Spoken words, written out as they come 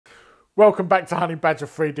Welcome back to Honey Badger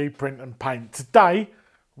 3D Print and Paint. Today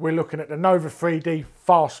we're looking at the Nova3D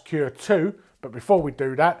Fastcure2, but before we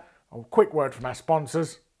do that, a quick word from our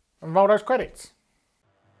sponsors and roll those credits.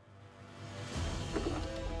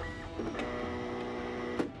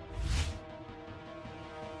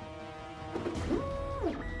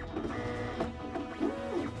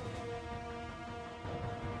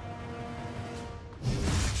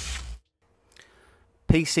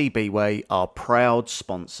 PCBWay are proud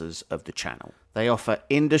sponsors of the channel. They offer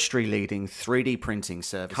industry-leading 3D printing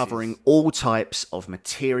services covering all types of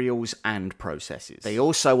materials and processes. They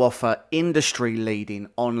also offer industry-leading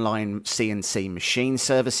online CNC machine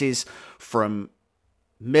services from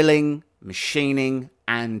milling, machining,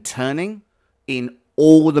 and turning in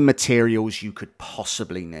all the materials you could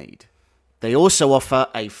possibly need. They also offer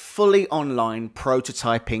a fully online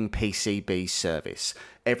prototyping PCB service.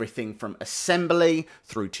 Everything from assembly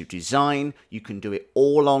through to design, you can do it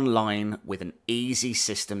all online with an easy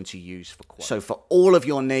system to use for quality. So for all of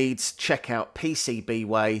your needs, check out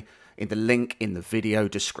PCBWay in the link in the video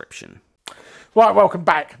description. Right, welcome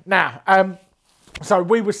back. Now, so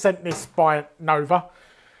we were sent this by Nova.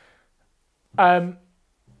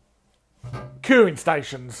 Curing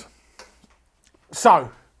stations.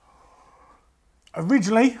 So,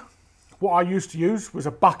 originally, what I used to use was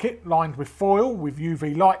a bucket lined with foil with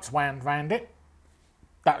UV lights wound around it.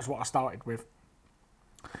 That's what I started with.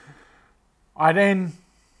 I then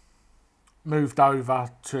moved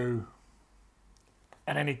over to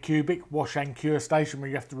an Anycubic wash and cure station where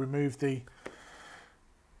you have to remove the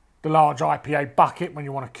large IPA bucket when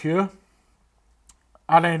you want to cure.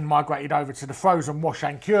 I then migrated over to the frozen wash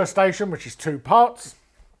and cure station, which is 2 parts.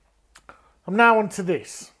 I'm now onto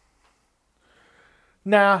this.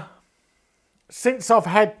 Now, since I've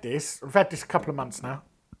had this a couple of months now,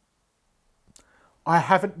 I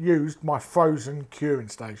haven't used my frozen curing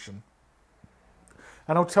station.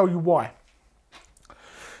 And I'll tell you why.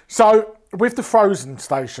 So, with the frozen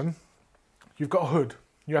station, you've got a hood.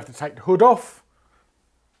 You have to take the hood off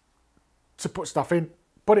to put stuff in,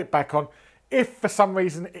 put it back on. If for some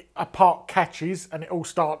reason a part catches and it all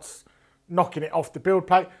starts knocking it off the build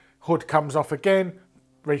plate, hood comes off again,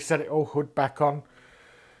 reset it all, hood back on.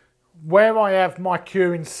 Where I have my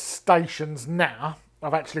curing stations now,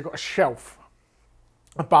 I've actually got a shelf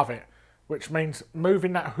above it, which means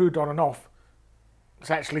moving that hood on and off is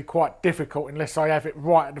actually quite difficult unless I have it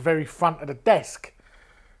right at the very front of the desk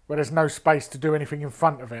where there's no space to do anything in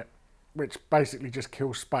front of it, which basically just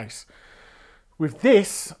kills space. With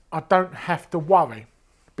this, I don't have to worry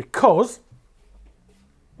because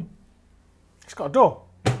it's got a door,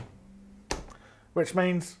 which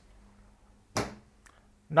means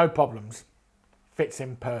no problems, fits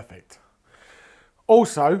in perfect.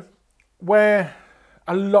 Also, where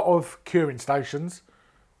a lot of curing stations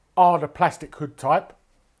are the plastic hood type,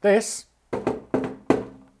 this,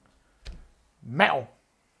 metal.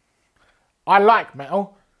 I like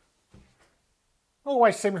metal,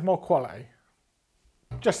 always seems more quality.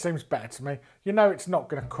 Just seems better to me. You know it's not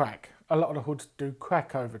going to crack. A lot of the hoods do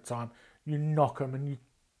crack over time. You knock them and you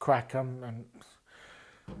crack them and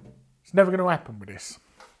it's never going to happen with this.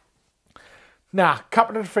 Now, a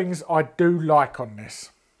couple of the things I do like on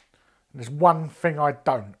this. And there's one thing I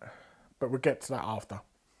don't, but we'll get to that after.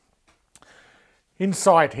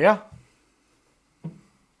 Inside here,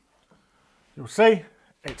 you'll see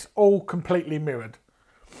it's all completely mirrored.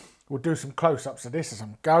 We'll do some close-ups of this as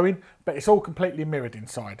I'm going, but it's all completely mirrored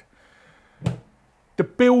inside. The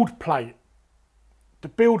build plate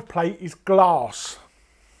is glass.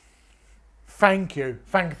 Thank you,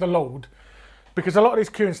 thank the Lord. Because a lot of these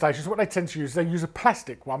curing stations, what they tend to use, they use a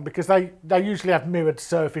plastic one because they usually have mirrored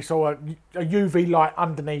surface or a UV light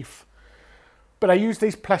underneath. But they use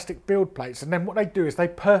these plastic build plates and then what they do is they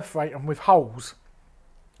perforate them with holes.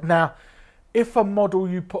 Now, if a model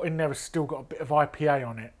you put in there has still got a bit of IPA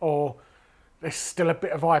on it or there's still a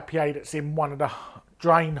bit of IPA that's in one of the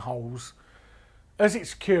drain holes, as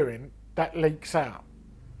it's curing, that leaks out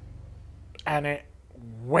and it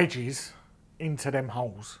wedges into them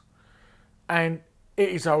holes. And it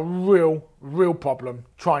is a real problem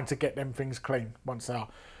trying to get them things clean once they are.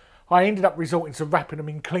 I ended up resorting to wrapping them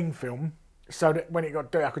in cling film so that when it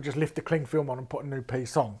got dirty I could just lift the cling film on and put a new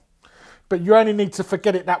piece on. But you only need to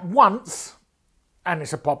forget it that once and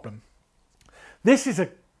it's a problem. This is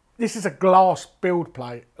a glass build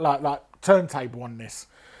plate, like turntable on this.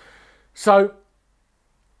 So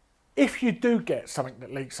if you do get something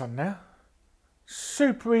that leaks on there,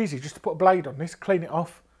 super easy just to put a blade on this, clean it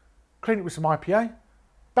off, clean it with some IPA,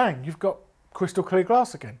 bang, you've got crystal clear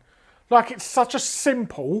glass again. Like, it's such a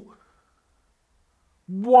simple,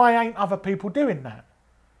 why ain't other people doing that?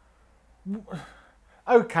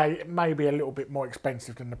 Okay, it may be a little bit more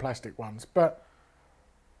expensive than the plastic ones, but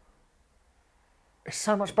it's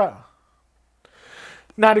so much better.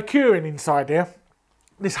 Now the curing inside here,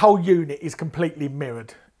 this whole unit is completely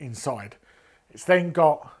mirrored inside. It's then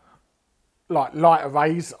got like light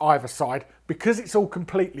arrays either side. Because it's all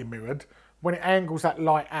completely mirrored, when it angles that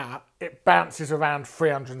light out, it bounces around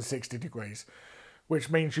 360 degrees, which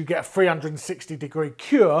means you get a 360 degree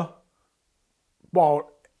cure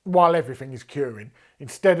while everything is curing.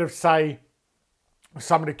 Instead of, say,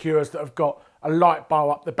 some of the cures that have got a light bar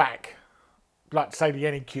up the back, like say the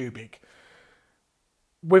Anycubic,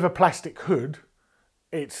 with a plastic hood,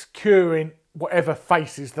 it's curing whatever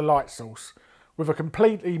faces the light source. With a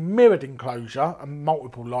completely mirrored enclosure and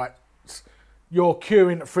multiple lights, you're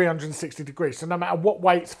curing at 360 degrees. So no matter what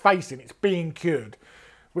way it's facing, it's being cured,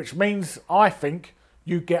 which means I think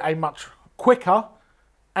you get a much quicker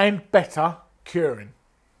and better curing.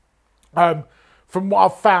 From what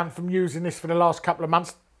I've found from using this for the last couple of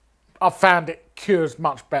months, I've found it cures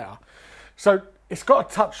much better. So it's got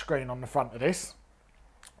a touch screen on the front of this.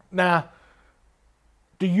 Now,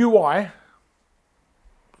 the UI,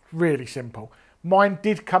 really simple. Mine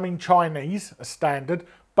did come in Chinese, as standard,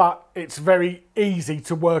 but it's very easy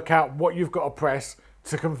to work out what you've got to press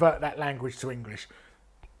to convert that language to English.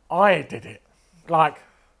 I did it. Like,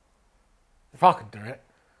 if I could do it,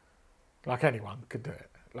 like anyone could do it.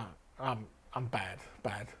 Like, I'm bad.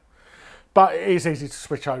 But it is easy to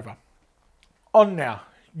switch over. On now,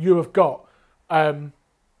 you have got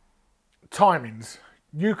timings.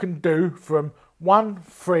 You can do from 1,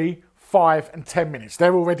 3, 5 and 10 minutes.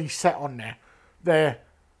 They're already set on there. They're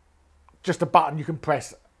just a button you can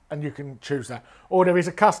press and you can choose that. Or there is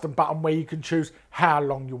a custom button where you can choose how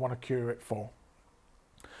long you want to cure it for.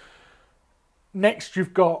 Next,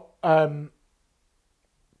 you've got, what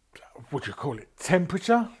do you call it?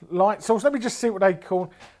 Temperature light source. Let me just see what they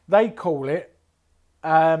call. They call it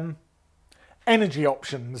energy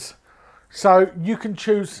options. So you can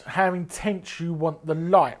choose how intense you want the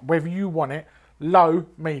light, whether you want it low,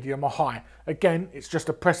 medium or high. Again, it's just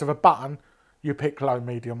a press of a button. You pick low,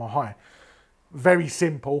 medium or high. Very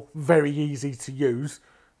simple, very easy to use.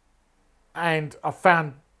 And I've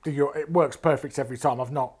found it works perfect every time.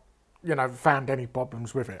 I've not, found any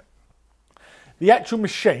problems with it. The actual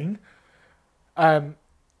machine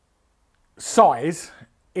size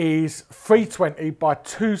is 320 by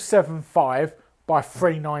 275 by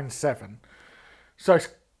 397. So it's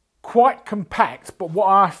quite compact, but what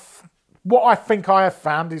I think I have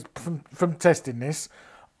found is from testing this,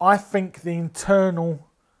 I think the internal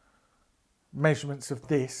measurements of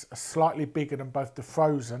this are slightly bigger than both the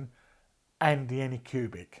Frozen and the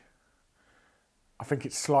Anycubic. I think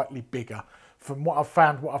it's slightly bigger. From what I've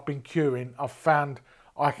found, what I've been curing, I've found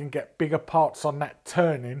I can get bigger parts on that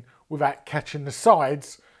turning without catching the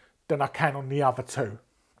sides than I can on the other two.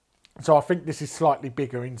 So I think this is slightly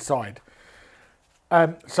bigger inside.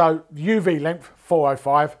 So UV length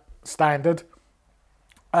 405 standard.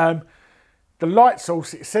 The light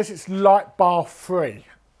source, it says it's light bar free.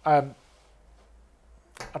 I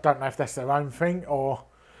don't know if that's their own thing or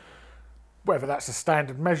whether that's a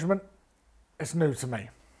standard measurement. It's new to me.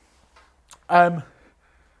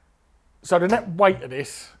 So the net weight of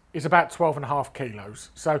this is about 12.5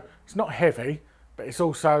 kilos. So it's not heavy, but it's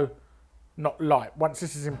also not light. Once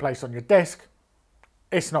this is in place on your desk,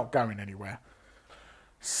 it's not going anywhere.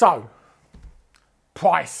 So,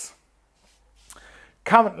 price.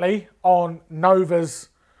 Currently on Nova's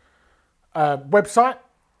website,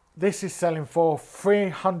 this is selling for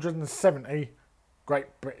 370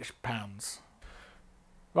 Great British pounds.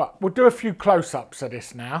 Right, we'll do a few close-ups of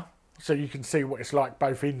this now, so you can see what it's like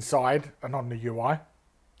both inside and on the UI.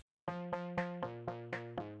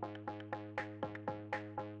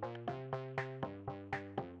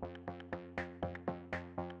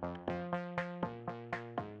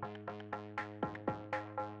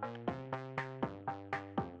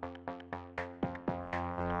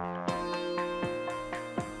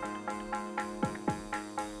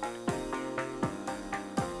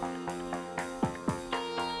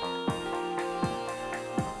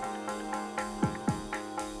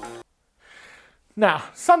 Now,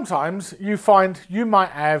 sometimes you find you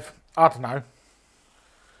might have, I don't know,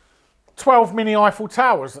 12 mini Eiffel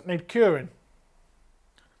Towers that need curing.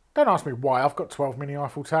 Don't ask me why I've got 12 mini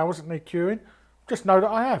Eiffel Towers that need curing. Just know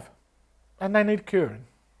that I have. And they need curing.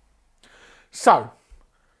 So,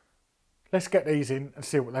 let's get these in and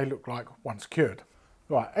see what they look like once cured.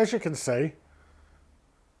 Right, as you can see,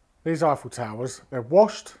 these Eiffel Towers, they're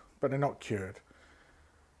washed, but they're not cured.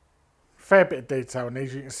 Fair bit of detail in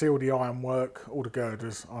these. You can see all the ironwork, all the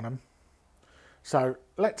girders on them. So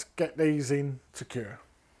let's get these in to cure.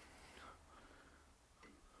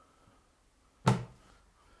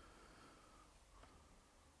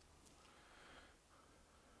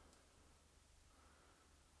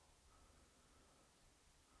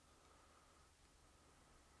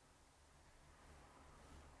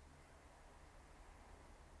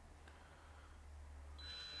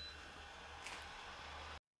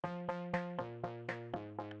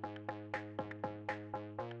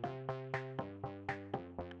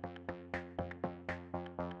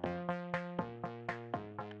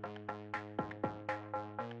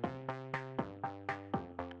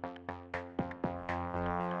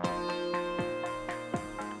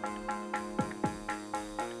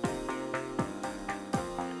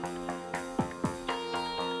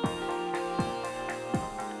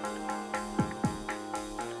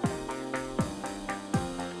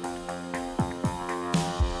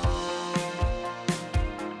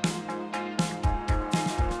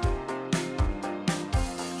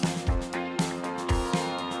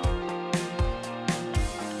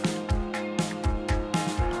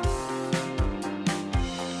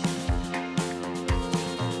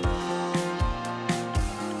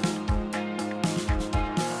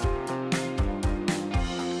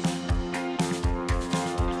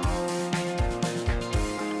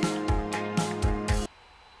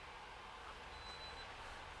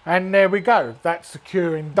 And there we go, that's the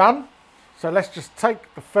curing done. So let's just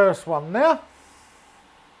take the first one now.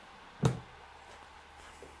 Let's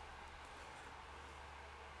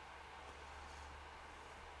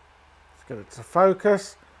get it to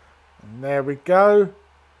focus. And there we go.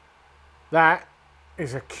 That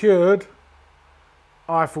is a cured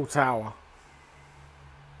Eiffel Tower.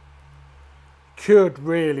 Cured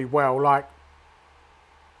really well, like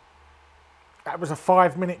that was a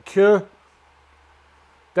 5-minute cure.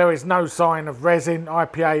 There is no sign of resin,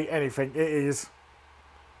 IPA, anything. It is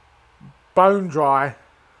bone dry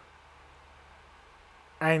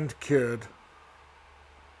and cured.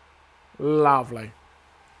 Lovely.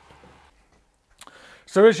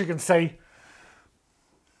 So as you can see,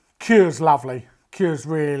 cure's lovely. Cure's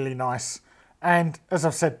really nice. And as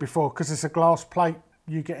I've said before, because it's a glass plate,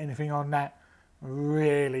 you get anything on that,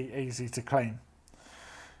 really easy to clean.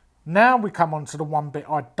 Now we come on to the one bit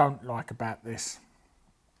I don't like about this.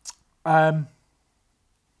 And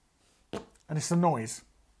it's the noise.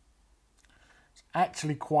 It's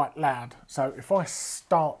actually quite loud. So if I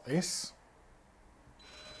start this,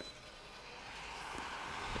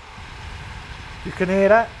 you can hear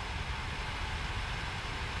that.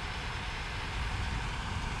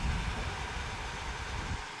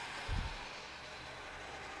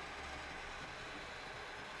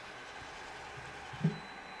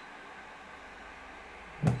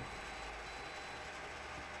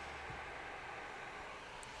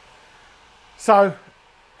 So,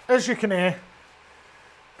 as you can hear,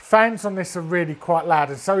 fans on this are really quite loud,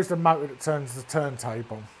 and so is the motor that turns the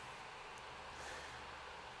turntable.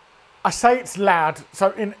 I say it's loud,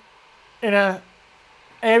 so in an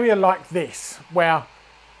area like this, where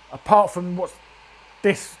apart from what's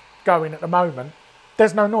this going at the moment,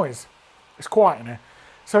 there's no noise. It's quiet in here.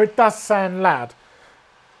 So it does sound loud.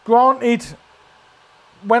 Granted,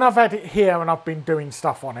 when I've had it here and I've been doing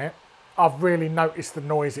stuff on it, I've really noticed the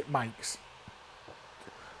noise it makes.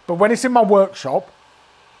 But when it's in my workshop,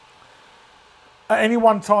 at any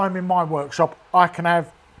one time in my workshop, I can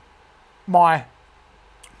have my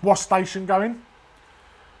wash station going,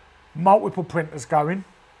 multiple printers going,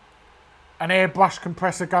 an airbrush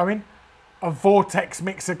compressor going, a vortex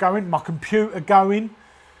mixer going, my computer going,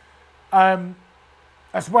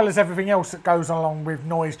 as well as everything else that goes along with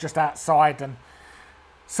noise just outside. And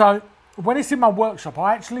so when it's in my workshop,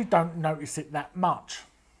 I actually don't notice it that much.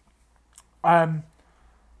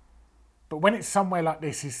 But when it's somewhere like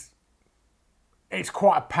this, it's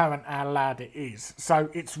quite apparent how loud it is. So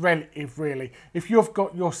it's relative, really. If you've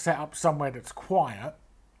got your setup somewhere that's quiet,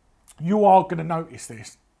 you are going to notice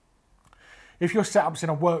this. If your setup's in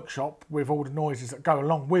a workshop with all the noises that go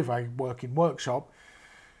along with a working workshop,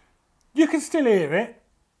 you can still hear it,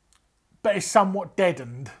 but it's somewhat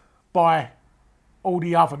deadened by all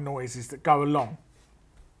the other noises that go along.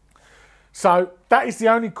 So that is the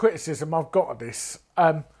only criticism I've got of this.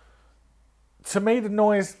 To me, the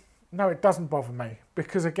noise, no, it doesn't bother me,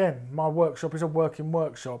 because again, my workshop is a working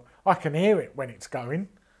workshop. I can hear it when it's going.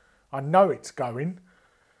 I know it's going.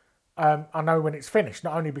 I know when it's finished,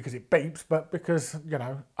 not only because it beeps, but because, you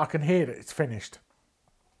know, I can hear that it's finished.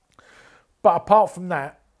 But apart from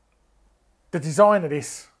that, the design of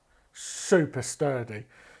this, super sturdy.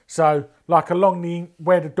 So, like along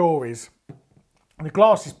where the door is, the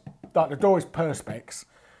glass is, like the door is perspex,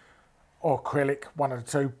 or acrylic, one of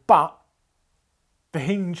the two, but the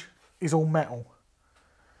hinge is all metal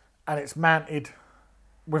and it's mounted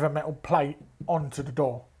with a metal plate onto the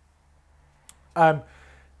door.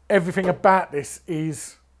 Everything about this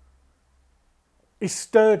is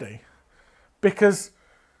sturdy, because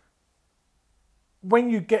when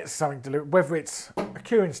you get something delivered, whether it's a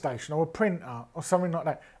curing station or a printer or something like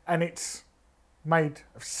that, and it's made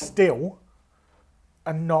of steel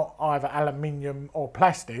and not either aluminium or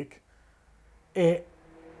plastic, it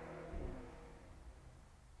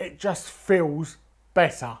just feels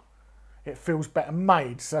better. It feels better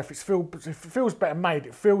made. So if it feels better made,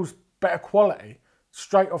 it feels better quality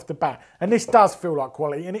straight off the bat. And this does feel like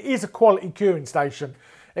quality, and it is a quality curing station.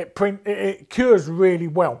 It cures really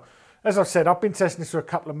well. As I've said, I've been testing this for a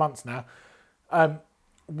couple of months now.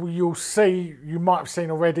 You'll see, you might have seen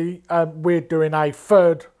already, we're doing a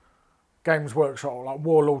third Games Workshop, like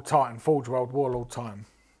Warlord Titan, Forge World Warlord Titan.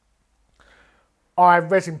 I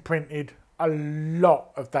resin printed a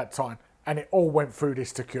lot of that time, and it all went through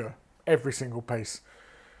this to cure, every single piece.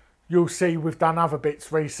 You'll see we've done other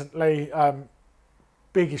bits recently,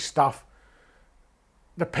 biggish stuff.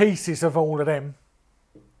 The pieces of all of them,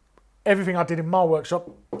 everything I did in my workshop,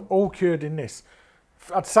 all cured in this.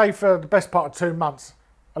 I'd say for the best part of 2 months,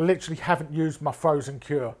 I literally haven't used my frozen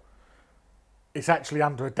cure. It's actually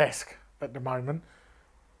under a desk at the moment,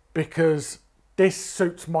 because this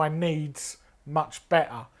suits my needs much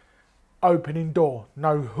better. Opening door,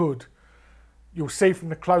 no hood. You'll see from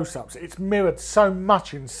the close-ups, it's mirrored so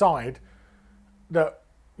much inside that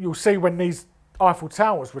you'll see when these Eiffel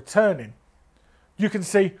Towers were turning, you can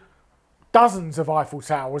see dozens of Eiffel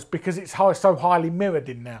Towers because it's so highly mirrored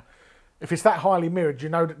in now. If it's that highly mirrored, you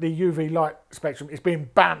know that the UV light spectrum is being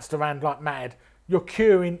bounced around like mad. You're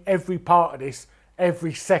curing every part of this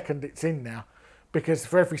every second it's in now, because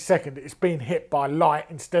for every second it's being hit by light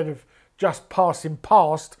instead of just passing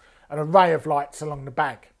past an array of lights along the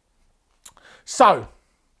back. So,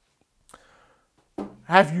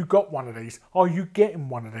 have you got one of these? Are you getting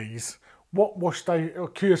one of these? What wash station or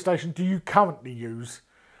cure station do you currently use?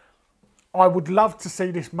 I would love to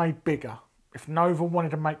see this made bigger. If Nova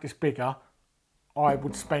wanted to make this bigger, I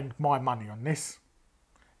would spend my money on this.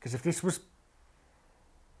 Because if this was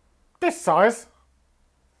this size,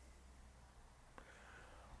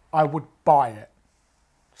 I would buy it.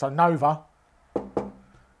 So Nova,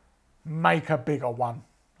 make a bigger one.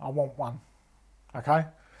 I want one. Okay?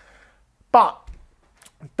 But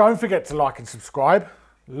don't forget to like and subscribe.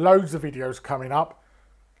 Loads of videos coming up.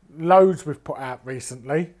 Loads we've put out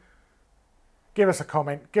recently. Give us a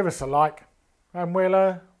comment, give us a like, and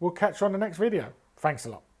we'll catch you on the next video. Thanks a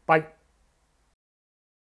lot. Bye.